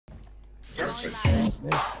Yeah.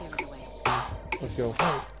 Let's go.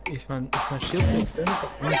 Oh, is my shield extended?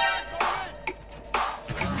 Yeah.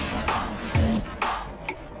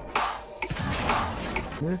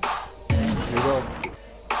 Here we go.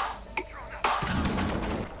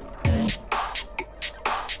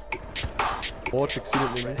 Watch, ik zie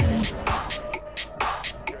het niet meer.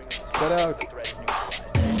 Spread out.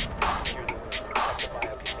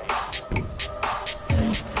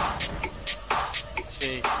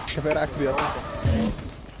 Ik ga verder achter je zitten.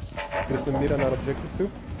 Er is een meer naar objective toe.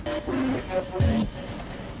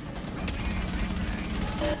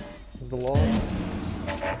 Dat is de law.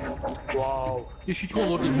 Wauw. Je schiet gewoon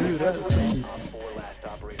door die muur, hè.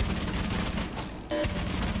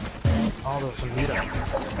 Oh, dat is een muur.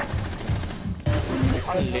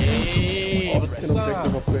 Allee, wat is dat?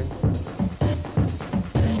 Objective opbrengen.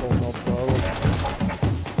 Oh, no power.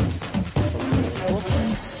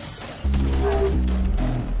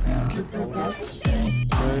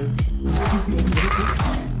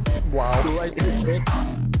 Wauw. Ik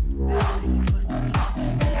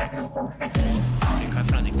ga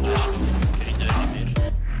van die clash. Ik weet het niet meer.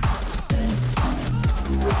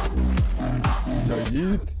 Ja,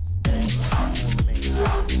 jeet.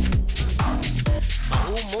 Maar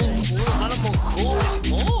wat een mongool is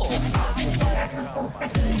het?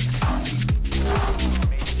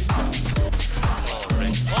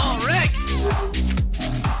 Oh, wrecked!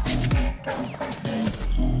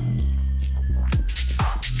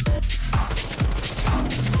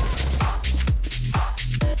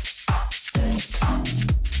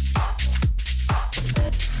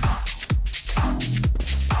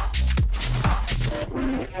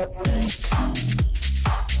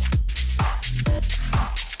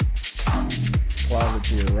 Closet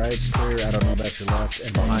to your right's clear, I don't know about your left,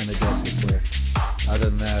 and behind the desk is clear. Other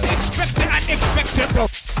than that... Expect the unexpected!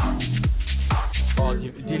 Oh,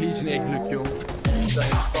 die Legion echt lukt, jong. Dat is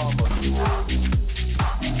staan, man.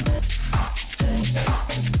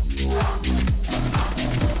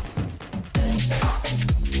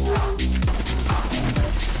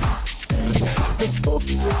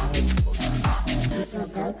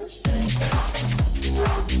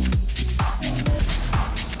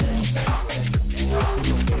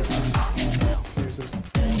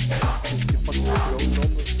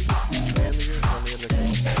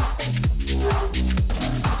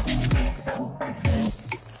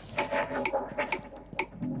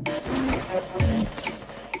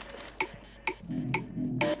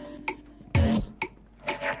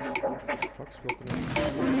 Fuck, speelt er niet.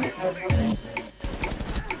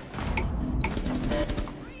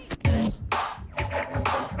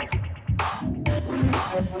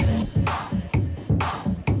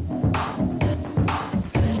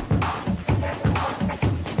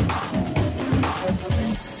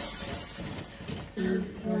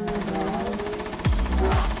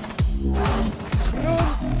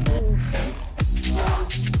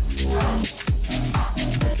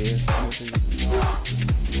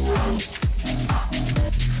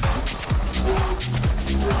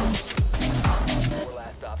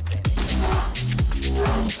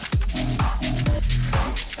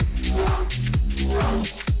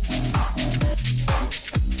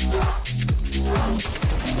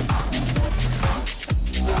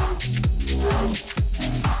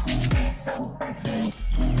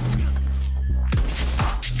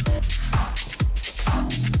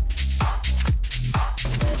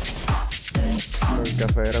 Ik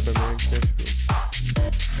ga verder bij mij een cash.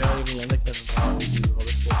 Ja, ik ben lekker het verhaal die we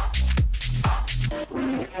hadden voor.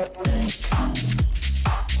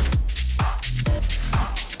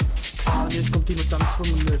 Ah, nu komt iemand aan van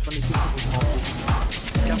die koepel.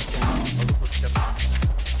 Captain, wat is dat captain?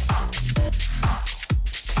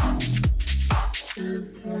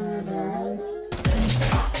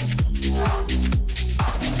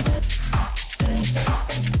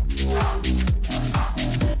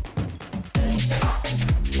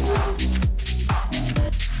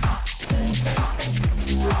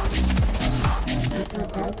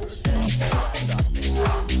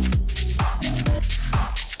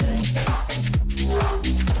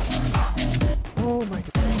 Oh my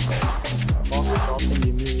god. Wat in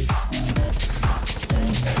die muur?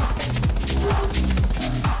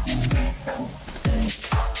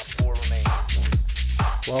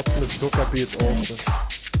 Laatste is Doc heb je het oosten.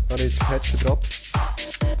 Dan is het hedge gedropt.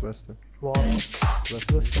 Het westen. Wat?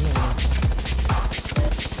 Het westen.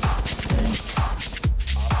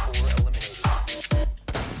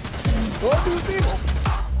 Oh, doe het niet!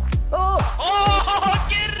 Oh! Oh,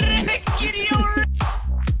 get your...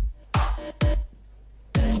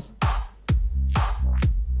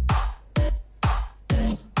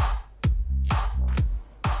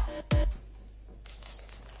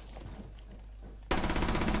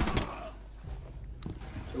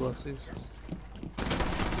 Racist.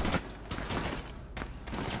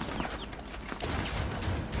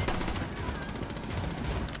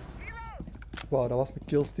 Wauw, dat was een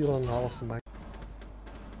killsteal en een half zijn mag.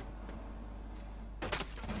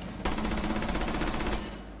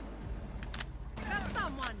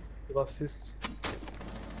 Racist.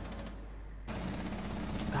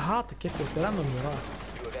 Haat, ik heb het random geraakt.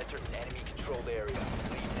 You have entered an enemy controlled area.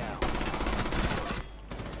 Leave now.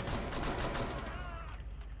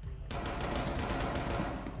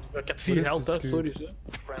 Ik had 4 health uit, sorry ze.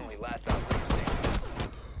 Friendly last operator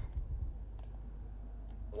standing.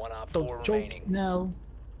 One op 4 Don't choke remaining. now.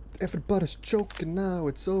 Everybody's choking now,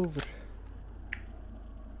 it's over.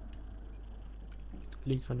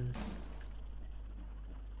 Links van u.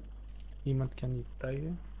 Iemand kan niet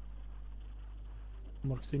taggen.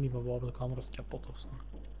 Maar ik zie niet van waar de camera is kapot of zo.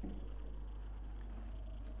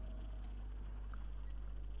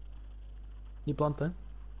 Die plant hè?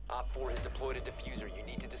 Op 4 has deployed a diffuser. You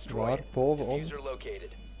need to destroy Waar? it. Bovenom? Diffuser located.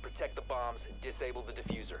 Protect the bombs. Disable the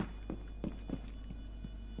diffuser.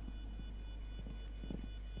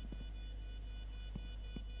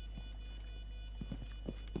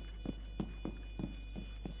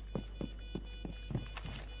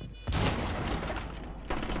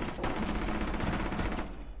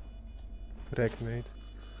 Rekt meet.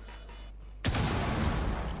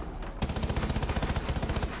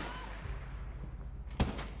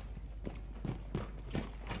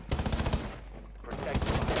 Protect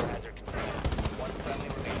the biohazard container. One friendly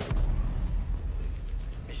remaining.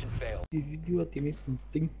 Mission failed. Die video had die meest een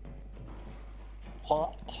ding. Ha.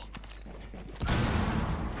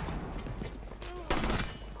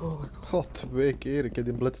 Oh my god. Oh, 2 keer. Ik heb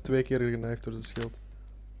die blitz 2 keer genaaid door de schild.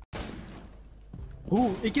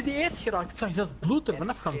 Hoe? Ik heb die eerst geraakt. Ik zag zelfs bloed er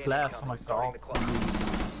vanaf gaan blijven. Maar Starting the god.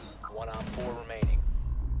 clock. One op 4 remaining.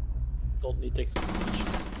 Tot niet echt. Op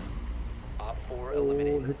 4 Oh,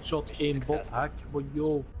 eliminated. headshot, 1 bot, hack. Wow,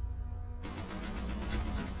 yo.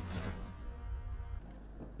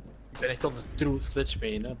 Ik ben echt op de true sledge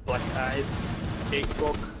main, hè. Black Eye,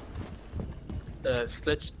 Eggcock,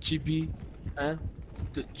 Sledge Chibi, hè.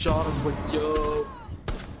 De Charm, wow, yo.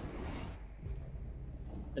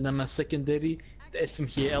 En dan mijn secondary, de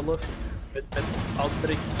SMG-11, met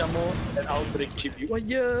Outbreak Camo en Outbreak Chibi, wow,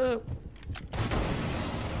 yo.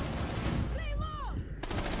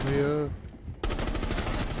 Nee,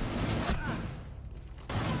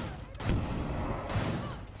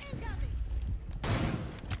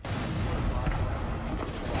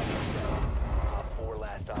 Op 4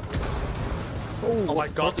 last operator. Oh my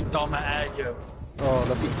god, ik taal mijn eigen. Oh,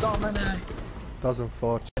 dat is, Ik taal mijn eigen. dat is een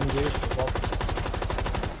foutje. En die eerste wat.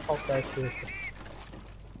 Altijd geweest.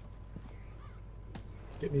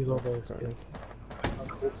 Ik heb niet zoveel gespeeld. Aan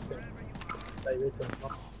de hoogste. Dat je weet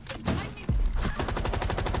wat.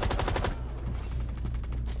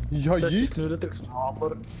 Ja, Stuk is jeet. nu letterlijk zo'n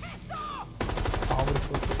hamer. Hamer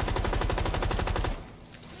voor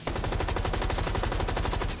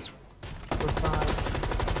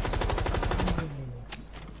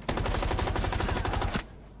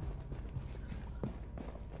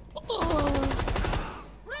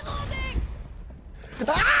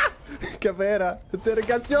Cavera,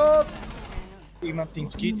 interrogatie! iemand in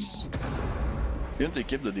kids. Ik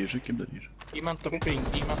heb dat hier, ik heb dat hier. Iemand op ping,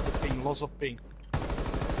 los op ping.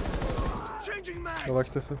 Oh,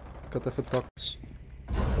 wacht even. Ik had even tak.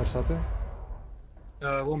 Waar staat hij?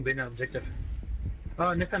 Gewoon binnen, objective.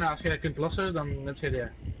 Oh, nu kan als je dat kunt lossen, dan heb je die.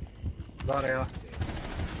 Daar ja.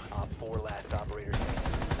 Op 4 last operator standing.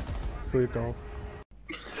 Goeie call.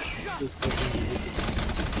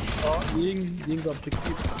 Oh, ding dat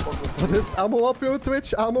objectief. Wat is het? Ammo op, joh,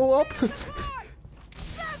 Twitch, ammo op!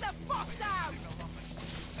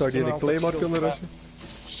 Zou die de claymore kunnen rushen?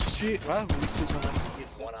 Shit, waar? Hoe is dit zo lang?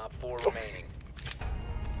 One op 4 remaining.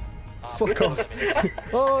 Fuck off!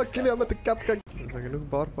 Oh, kill je met de kap, kijk! Is er genoeg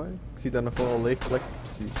bar bij? Ik zie daar nog wel een leeg plekje,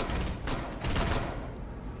 precies.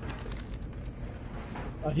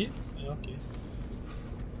 Ah, hier? Ja, oké.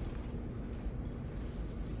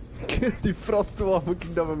 Die frost, wat moet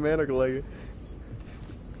ik dat bij mij nog leggen?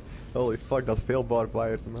 Holy fuck, dat is veel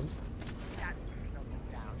barbijers, man.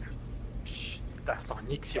 Dat is toch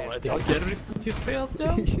niks, jongen. Heb je al terrorist gespeeld,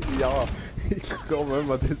 ja? Ja, ik kom hè,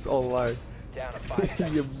 maar dit is online. Down to 5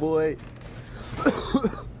 seconds. Je boy.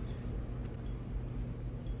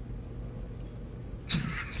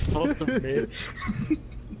 Het valt toch mee.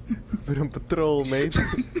 Voor een patrol, mate.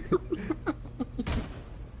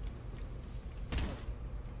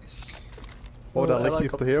 Oh, dat ligt hier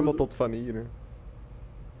toch helemaal tot van hier. Hè.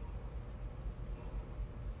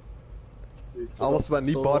 Alles wat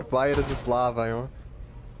niet barbare is een slaaf, hè, joh.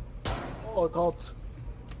 Oh god.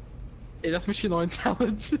 Hey, dat is misschien nog een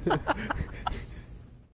challenge.